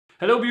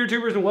Hello, beer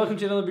tubers, and welcome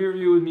to another beer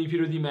review with me,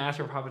 Peter, the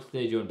Master of Hobbits.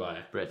 Today, joined by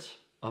Brett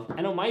of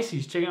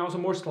Anomyces, checking out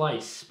some more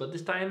Slice, but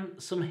this time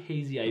some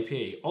hazy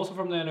IPA. Also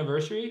from the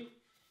anniversary,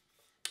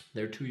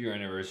 their 2-year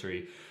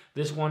anniversary.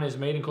 This one is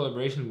made in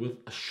collaboration with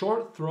a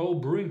Short Throw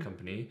Brewing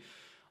Company.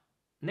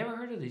 Never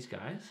heard of these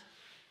guys.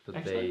 but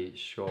Actually? they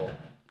sure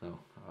no.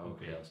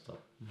 Okay. I'll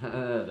stop.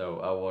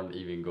 No, I won't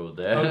even go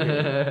there.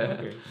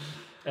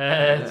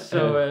 Okay.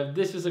 So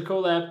this is a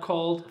collab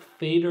called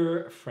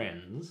Fader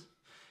Friends.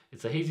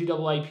 It's a hazy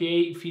double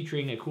IPA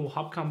featuring a cool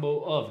hop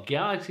combo of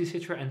Galaxy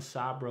Citra and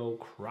Sabro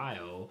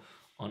Cryo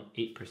on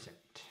 8%.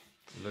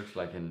 It looks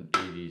like an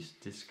 80s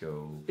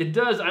disco. It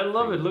does. I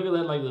love it. Look at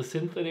that, like the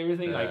synth and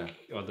everything, Yeah. like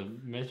or the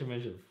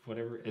measurement of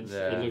whatever. It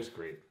Yeah. looks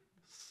great.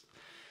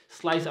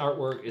 Slice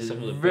artwork is It's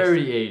some of the very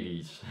best.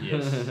 80s.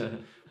 Yes,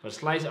 but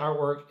Slice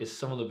artwork is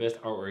some of the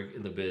best artwork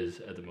in the biz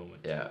at the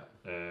moment. Yeah.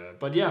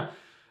 But yeah,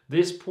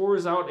 this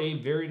pours out a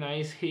very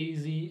nice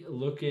hazy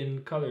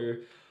looking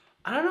color.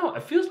 I don't know.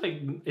 It feels like,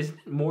 isn't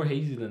it more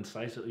hazy than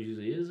Slice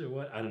usually is, or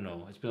what? I don't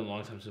know. It's been a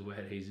long time since we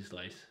had hazy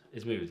Slice.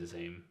 It's maybe the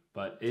same,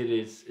 but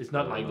it's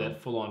not like that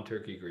full on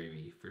turkey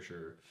gravy for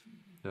sure.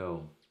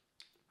 No.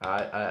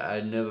 I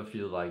never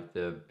feel like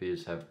the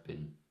beers have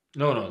been.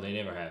 No, they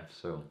never have.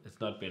 So It's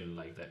not been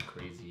like that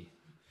crazy,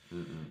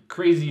 mm-mm.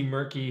 crazy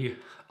murky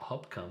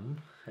hopcom,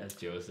 as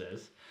Joe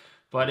says.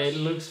 But it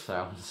looks,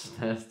 sounds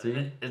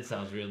nasty. it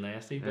sounds real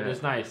nasty, but Yeah.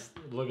 it's nice.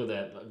 Look at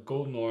that, like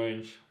golden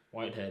orange,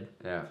 white head.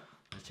 Yeah.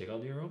 Let's check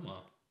out the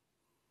aroma.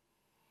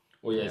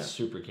 Oh yeah, it's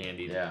super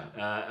candied.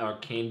 Yeah. Or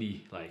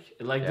candy like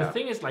Yeah. the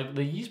thing is, like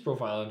the yeast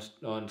profile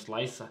on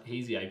Slice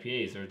hazy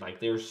IPAs are like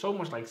there's so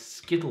much like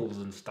Skittles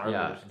and Starburst.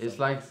 Yeah. and It's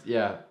stuff.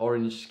 like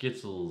orange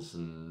Skittles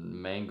and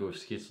mango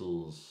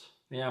Skittles.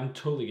 Yeah, I'm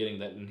totally getting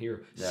that in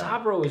here. Yeah.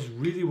 Sabro is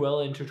really well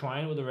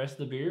intertwined with the rest of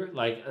the beer.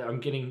 Like I'm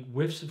getting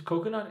whiffs of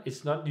coconut.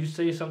 It's not. You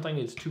say something.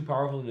 It's too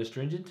powerful and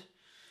astringent,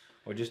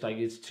 or just like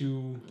it's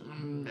too.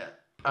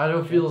 I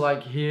don't feel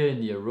like here in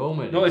the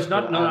aroma. No, it's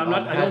not. No, I'm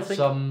not. I don't think.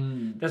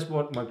 Some. That's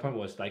what my point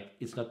was. Like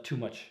it's not too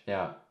much.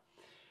 Yeah,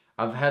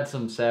 I've had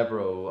some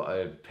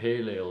Sabro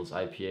pale ales,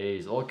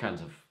 IPAs, all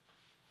kinds of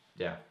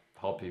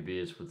hoppy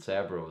beers with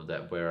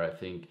Sabro where I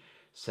think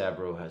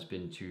Sabro has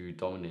been too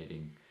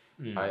dominating.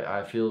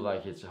 I feel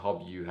like it's a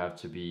hobby you have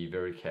to be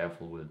very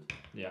careful with.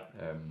 Yeah.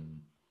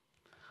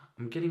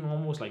 I'm getting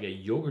almost like a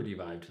yogurty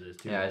vibe to this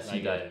too. Yeah, I see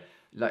like that.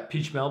 Like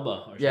peach melba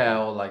or something.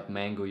 yeah, or like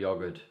mango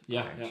yogurt.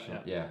 Yeah, actually.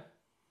 yeah.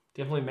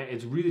 Definitely,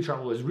 it's really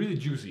tropical. It's really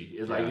juicy.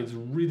 It's like it's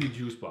really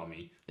juice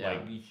bomby. Yeah.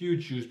 Like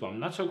huge juice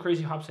bomb. Not so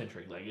crazy hop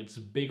centric. Like it's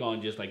big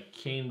on just like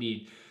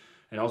candied,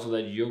 and also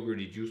that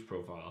yogurty juice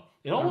profile.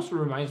 It almost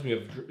reminds me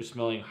of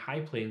smelling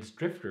High Plains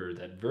Drifter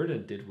that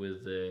Verdant did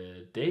with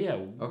Dea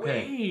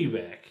way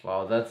back.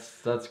 Wow,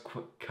 that's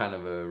kind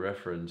of a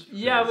reference.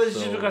 Yeah, but it's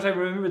just because I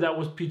remember that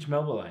was peach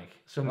melba like.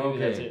 So maybe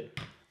that's it.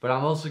 But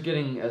I'm also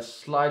getting a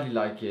slightly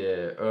like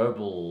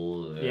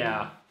herbal.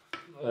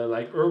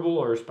 Like herbal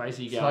or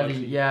spicy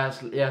galaxy.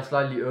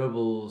 Slightly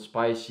herbal,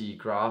 spicy,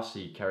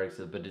 grassy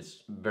character, but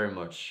it's very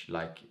much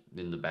like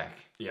in the back.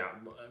 Yeah,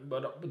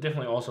 but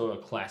definitely also a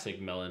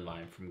classic melon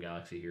vibe from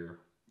Galaxy here.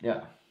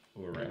 Yeah.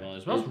 Overripe melon.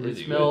 It smells really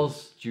It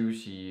smells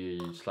juicy,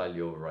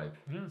 slightly overripe.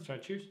 good. Yeah, let's try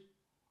it. Cheers.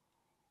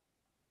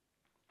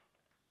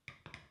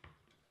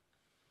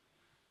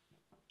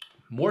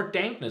 More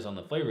dankness on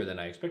the flavor than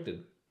I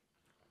expected.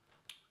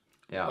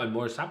 Yeah. And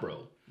more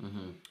Sabro.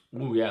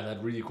 Mm-hmm. Ooh, yeah,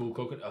 that really cool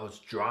coconut. Oh, it's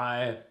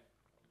dry.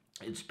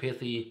 It's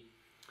pithy.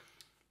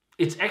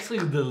 It's actually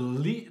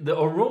the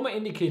aroma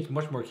indicates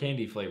much more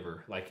candy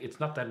flavor. Like it's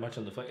not that much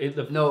on the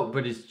flavor. No,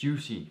 but it's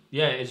juicy.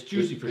 Yeah, it's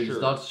juicy for sure.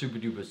 It's not super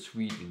duper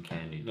sweet and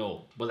candy.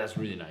 No, but that's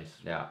really nice.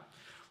 Yeah.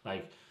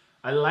 Like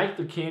I like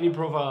the candy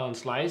profile on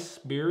Slice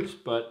beers,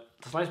 but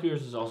the Slice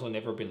beers has also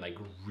never been like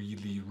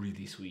really,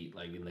 really sweet,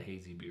 like in the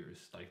hazy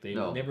beers. Like they've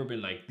never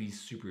been like these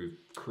super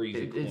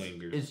crazy cloying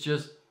beers. It's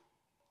just,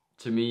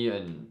 to me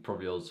and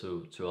probably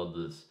also to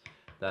others,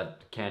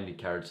 that candy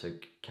character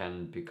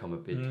can become a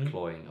bit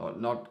cloying, or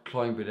not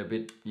cloying, but a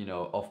bit,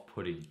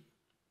 off-putting.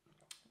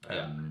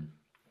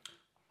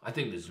 I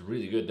think this is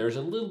really good. There's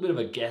a little bit of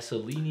a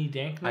gasoline-y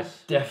dankness. I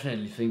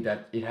definitely think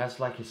that it has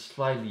like a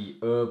slightly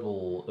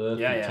herbal,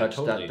 earthy touch.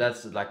 Totally.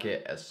 That's like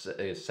a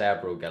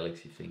Sabro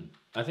Galaxy thing.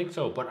 I think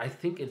so, but I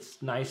think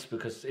it's nice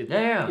because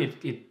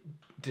it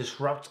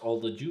disrupts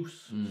all the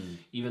juice.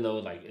 Even though,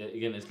 like,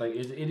 again, it's like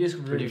it is.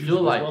 But you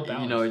feel like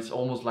it's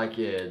almost like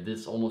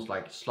this, almost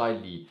like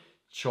slightly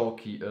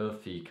chalky,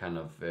 earthy kind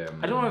of.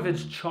 I don't know if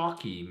it's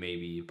chalky,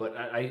 maybe, but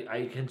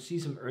I can see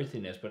some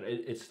earthiness. But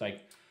it's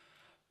like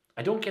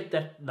I don't get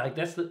that. Like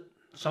that's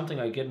something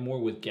I get more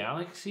with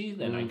Galaxy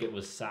than I get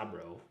with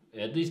Sabro.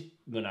 At least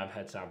when I've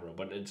had Sabro.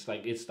 But it's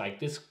like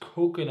this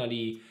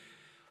coconutty,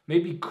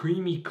 maybe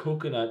creamy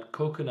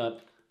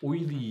coconut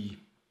oily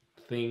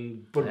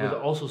thing, but with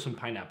also some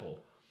pineapple.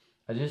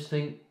 I just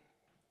think,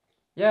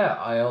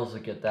 I also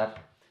get that.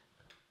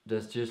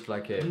 There's just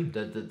like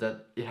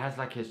that it has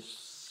like a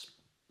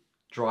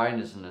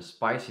dryness and a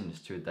spiciness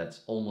to it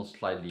that's almost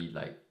slightly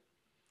like,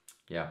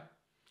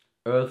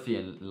 earthy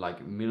and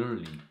like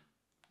minerally.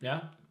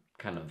 Yeah.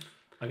 kind of.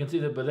 I can see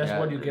that, but that's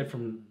what you get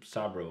from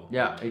Sabro.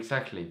 Yeah,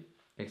 exactly.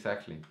 And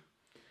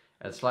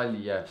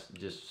slightly,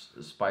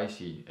 just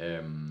spicy.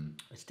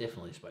 It's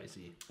definitely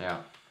spicy.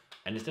 Yeah.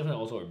 And it's definitely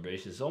also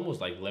herbaceous. It's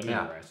almost like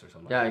lemongrass or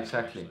something. Yeah, like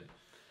exactly.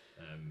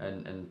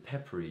 That, And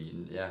peppery.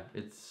 And yeah,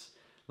 it's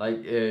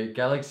like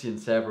Galaxy and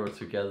Sabro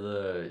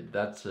together.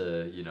 That's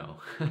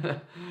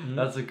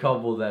that's a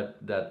couple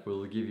that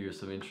will give you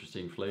some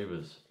interesting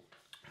flavors.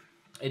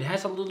 It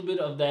has a little bit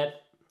of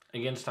that,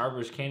 again,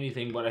 Starburst candy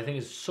thing, but I think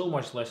it's so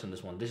much less in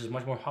this one. This is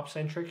much more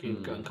hop-centric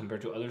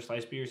compared to other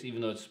sliced beers, even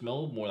though it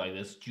smells more like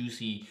this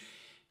juicy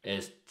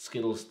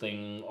Skittles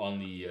thing on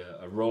the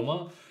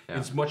aroma. Yeah.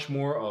 It's much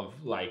more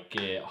of like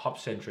a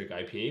hop-centric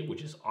IPA,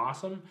 which is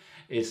awesome.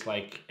 It's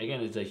like,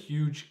 again, it's a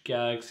huge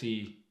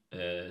Galaxy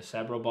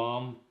Sabro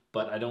bomb,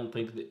 but I don't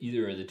think that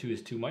either of the two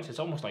is too much. It's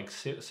almost like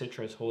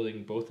citrus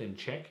holding both in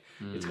check.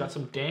 It's got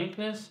some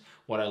dankness.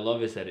 What I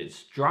love is that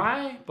it's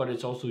dry, but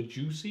it's also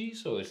juicy.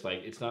 So it's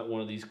like, it's not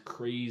one of these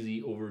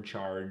crazy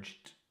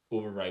overcharged,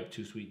 overripe,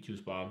 too sweet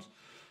juice bombs.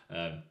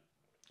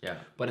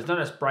 But it's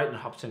not as bright and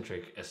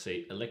hop-centric as,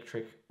 say,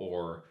 Electric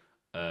or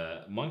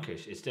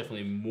Monkish. It's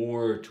definitely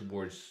more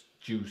towards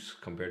juice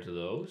compared to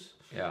those.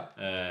 Yeah.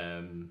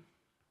 And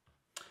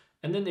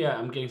then,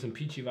 I'm getting some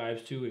peachy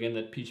vibes too. Again,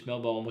 that peach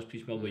melba, almost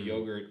peach melba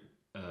yogurt.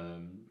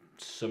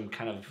 Some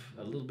kind of,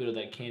 a little bit of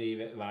that candy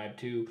vibe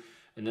too.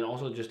 And then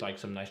also just like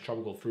some nice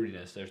tropical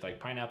fruitiness. There's like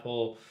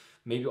pineapple,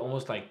 maybe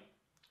almost like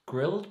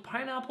grilled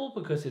pineapple,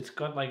 because it's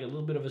got like a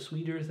little bit of a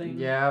sweeter thing.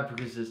 Yeah,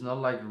 because it's not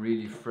like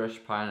really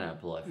fresh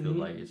pineapple. I feel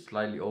like it's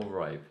slightly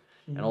overripe.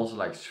 And also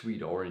like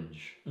sweet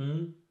orange.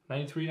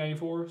 93,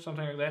 94,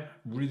 something like that.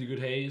 Really good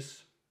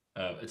haze.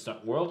 It's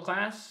not world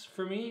class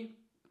for me,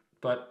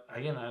 but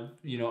again, I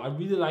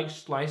really like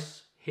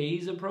slice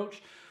haze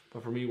approach.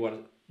 But for me,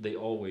 what they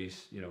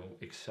always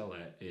excel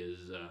at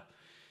is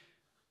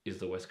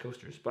the West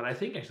Coasters. But I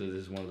think actually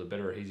this is one of the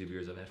better hazy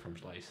beers I've had from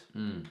Slice.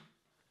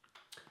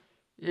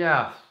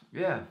 Yeah.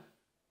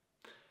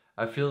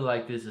 I feel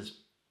like this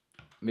is,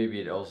 maybe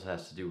it also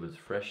has to do with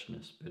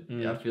freshness, but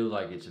I feel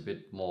like it's a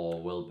bit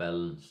more well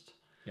balanced.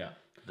 Yeah,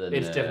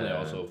 it's definitely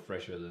also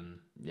fresher than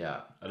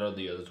a lot of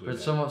the others. But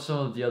some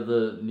of the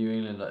other New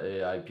England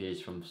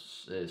IPAs from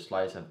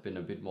Slice have been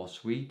a bit more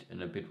sweet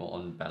and a bit more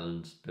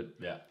unbalanced. But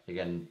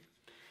again,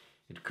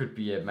 it could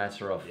be a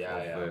matter of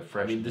freshness.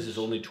 I mean, this is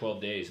only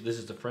 12 days. This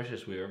is the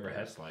freshest we've ever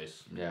had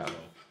Slice. Yeah. So,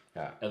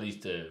 at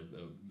least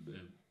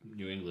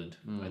New England.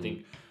 I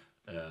think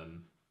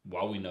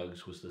Wowie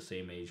Nugs was the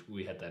same age.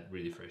 We had that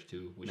really fresh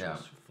too, which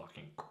was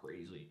fucking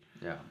crazy.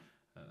 Yeah.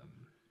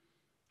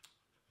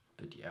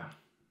 But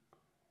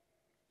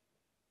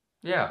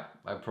yeah,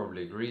 I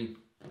probably agree.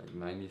 Like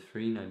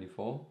 93,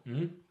 94.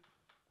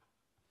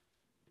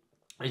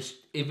 It's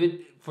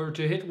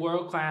to hit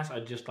world class,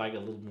 I'd just like a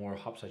little more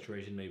hop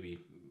saturation maybe,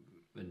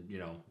 and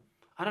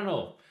I don't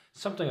know,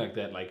 something like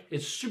that. Like,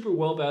 it's super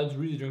well balanced,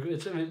 really drinkable.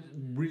 It's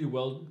really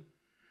well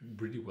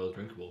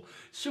drinkable,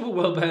 super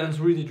well balanced,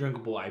 really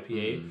drinkable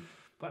IPA.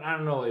 But I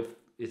don't know if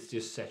it's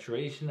just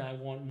saturation I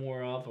want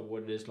more of, or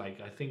what it is.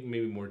 Like, I think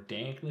maybe more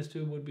dankness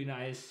to it would be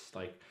nice.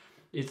 Like,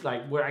 it's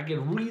like where I get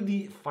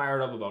really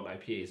fired up about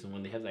IPAs, and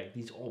when they have like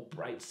these all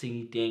bright,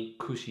 singy, dank,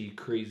 cushy,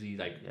 crazy,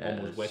 like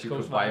almost West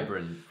Coast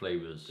vibrant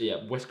flavors.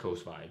 Yeah, West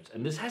Coast vibes,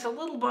 and this has a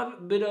little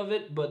bit of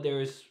it, but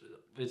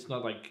it's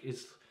not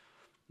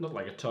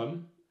like a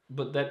ton,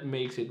 but that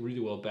makes it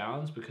really well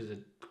balanced, because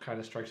it kind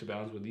of strikes a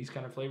balance with these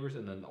kind of flavors,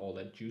 and then all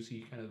that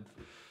juicy kind of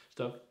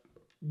stuff,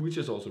 which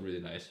is also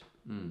really nice.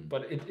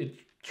 But it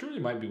truly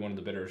might be one of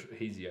the better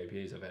hazy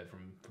IPAs I've had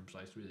from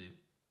Slice, really.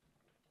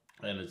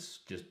 And it's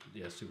just,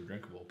 super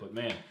drinkable. But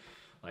man,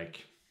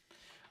 like,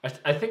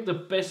 I think the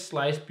best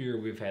Slice beer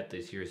we've had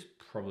this year has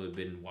probably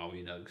been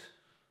Wowie Nugs.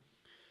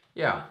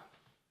 Yeah.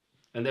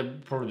 And they're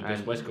probably the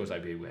best West Coast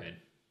IPA we had.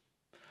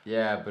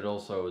 Yeah, but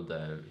also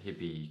the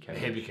hippie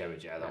cabbage. Hippie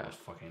cabbage, that was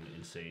fucking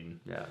insane.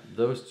 Yeah,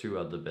 those two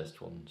are the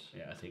best ones.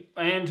 Yeah, I think.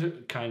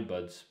 And Kind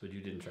Buds, but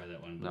you didn't try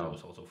that one. But no. That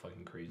was also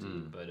fucking crazy.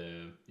 But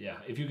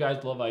if you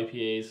guys love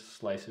IPAs,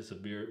 Slice is a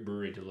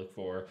brewery to look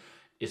for,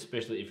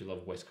 especially if you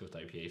love West Coast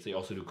IPAs. They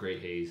also do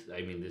great haze.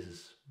 I mean, this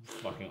is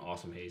fucking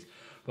awesome haze.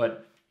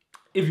 But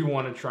if you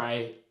want to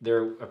try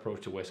their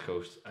approach to West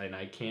Coast, and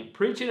I can't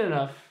preach it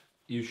enough,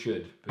 you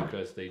should,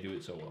 because they do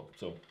it so well.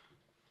 So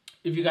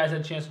if you guys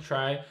had a chance to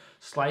try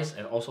Slice,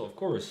 and also, of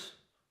course,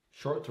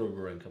 Short Throw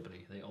Brewing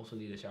Company, they also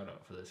need a shout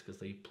out for this, because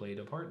they played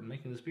a part in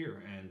making this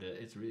beer, and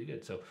it's really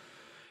good. So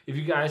if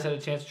you guys had a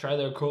chance to try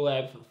their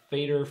collab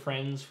Fader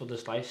Friends for the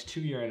Slice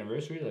 2-year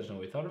anniversary, let us know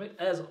what you thought of it.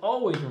 As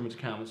always, remember to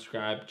comment,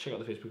 subscribe, check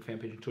out the Facebook fan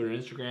page, Twitter,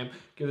 and Instagram.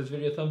 Give this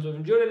video a thumbs up if you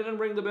enjoyed it, and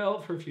ring the bell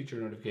for future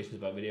notifications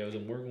about videos.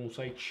 And we're going to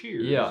say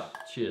cheers. Yeah,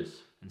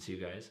 cheers. And see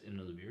you guys in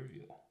another beer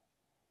review.